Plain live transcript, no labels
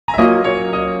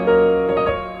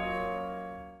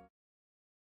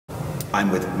I'm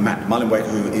with Matt Mullenweg,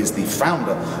 who is the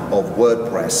founder of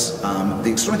WordPress. The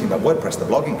extraordinary thing about WordPress, the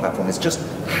blogging platform, is just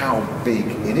how big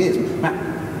it is. Matt,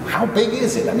 how big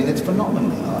is it? I mean, it's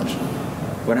phenomenally large.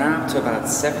 We're now up to about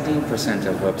 17%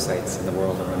 of websites in the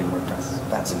world are running WordPress.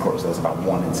 That's, of course, there's about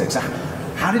 1 in 6.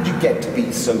 How did you get to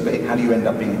be so big? How do you end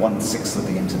up being 1/6 of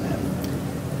the internet?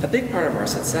 A big part of our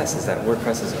success is that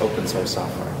WordPress is open source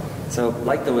software. So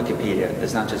like the Wikipedia,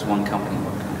 there's not just one company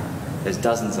working on it. There's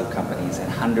dozens of companies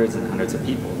and hundreds of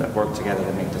people that work together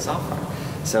to make the software.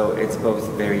 So it's both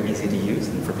very easy to use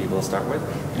and for people to start with,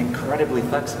 and incredibly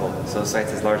flexible. So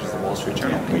sites as large as the Wall Street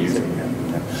Journal can use it.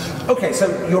 Okay, so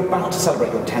you're about to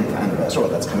celebrate your 10th anniversary.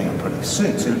 That's coming up pretty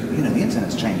soon. So, you know, the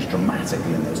internet's changed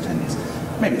dramatically in those 10 years.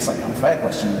 Maybe it's like an unfair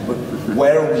question, but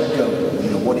where are we going? You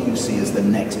know, what do you see as the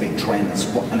next big trends?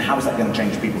 And how is that going to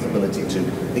change people's ability to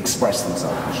express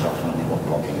themselves, which is ultimately what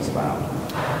blogging is about?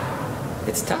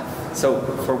 It's tough. So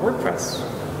for WordPress,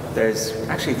 there's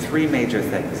actually 3 major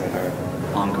things that are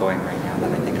ongoing right now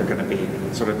that I think are going to be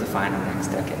sort of defining the next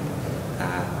decade.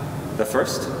 The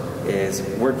first is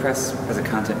WordPress as a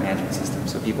content management system.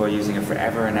 So people are using it for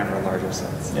ever and ever larger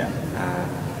sites. Yeah.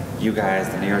 You guys,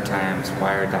 the New York Times,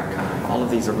 Wired.com, all of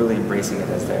these are really embracing it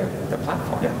as their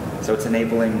platform. Yeah. So it's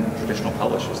enabling traditional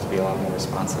publishers to be a lot more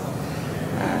responsive.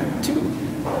 2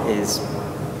 is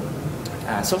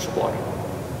social blogging.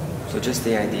 So just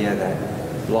the idea that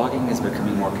blogging is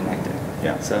becoming more connected.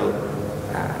 Yeah. So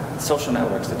social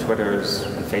networks, the Twitters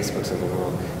and Facebooks of the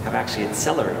world, have actually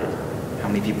accelerated how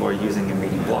many people are using and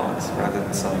reading blogs rather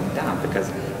than slowing it down. Because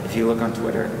if you look on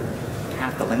Twitter,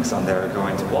 half the links on there are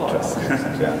going to blogs.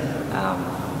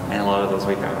 And a lot of those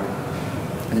repower.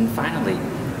 And then finally,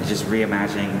 it's just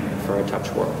reimagining for a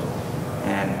touch world.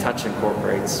 And touch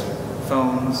incorporates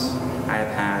phones,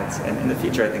 iPads, and in the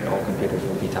future I think all computers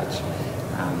will be touch.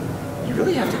 You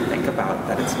really have to think about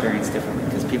that experience differently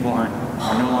because people are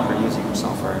no longer using your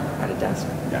software at a desk.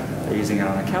 Yeah. They're using it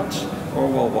on a couch or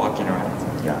while walking around.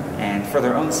 Yeah. And for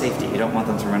their own safety, you don't want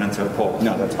them to run into a pole.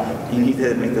 No, that's fine. You need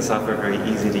to make the software very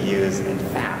easy to use and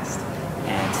fast.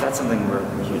 And so that's something we're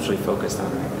hugely focused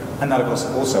on right now. And that, of course,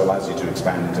 also allows you to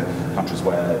expand into countries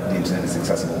where the internet is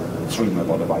accessible through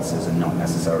mobile devices and not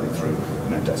necessarily through, you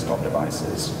know, desktop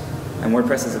devices. And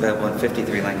WordPress is available in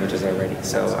 53 languages already,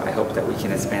 so I hope that we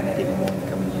can expand that even more in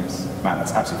the coming years. Man,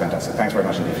 that's absolutely fantastic. Thanks very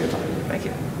much indeed for your time. Thank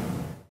you.